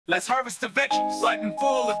Let's harvest the veggies, ripe and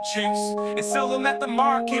full of juice, and sell them at the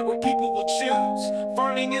market where people will choose.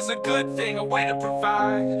 Farming is a good thing, a way to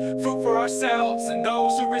provide food for ourselves and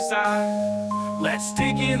those who reside. Let's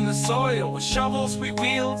dig in the soil with shovels we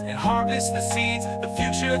wield, and harvest the seeds, the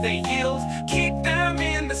future they yield. Keep them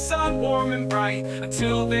in the sun warm and bright,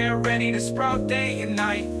 until they're ready to sprout day and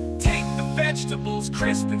night. Take the vegetables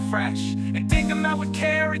crisp and fresh, and dig them out with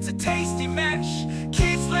care, it's a tasty mesh.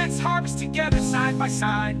 Kids, let's harvest together side by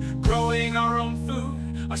side, growing our own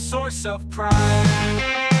food, a source of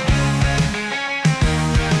pride.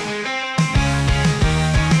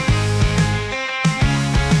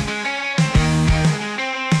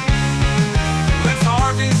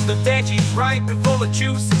 The veggies ripe and full of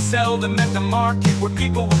juice, and sell them at the market where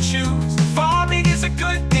people will choose. Farming is a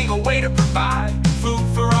good thing, a way to provide food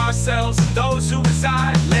for ourselves and those who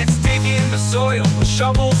reside. Let's dig in the soil with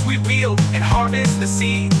shovels we wield, and harvest the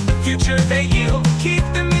seed, the future they yield. Keep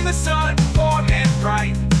them in the sun, warm and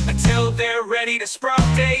bright, until they're ready to sprout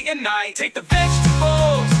day and night. Take the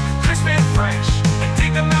vegetables, crisp and fresh, and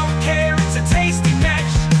dig them out with care, it's a tasty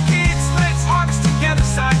mesh. Kids, let's harvest together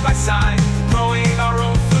side by side, growing our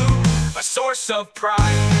own food, a source of pride.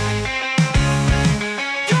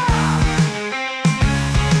 Yeah!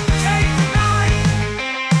 Take the night.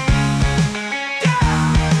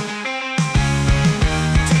 Yeah!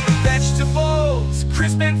 Take the vegetables,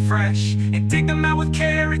 crisp and fresh, and dig them out with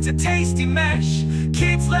care, it's a tasty mesh.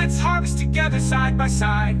 Kids, let's harvest together side by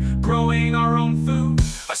side, growing our own food,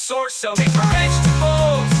 a source of pride. Take the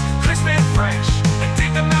vegetables, crisp and fresh, and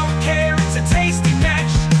dig them out with care, it's a tasty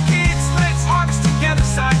mesh. Kids, let's harvest together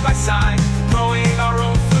side by side, growing our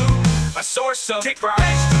own food, a source of pride.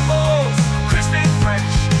 Vegetables, crisp and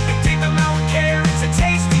fresh, and dig them out with care, it's a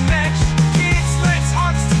tasty mesh. Kids, let's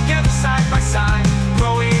harvest together side by side,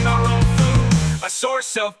 growing our own food, a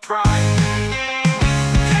source of pride.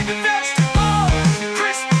 Take the vegetables,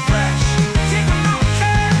 crisp and fresh, dig them out with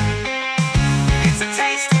care, it's a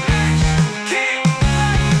tasty mesh. Kids,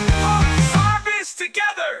 let's harvest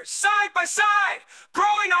together side by side,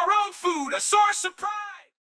 growing our own food, a source of pride.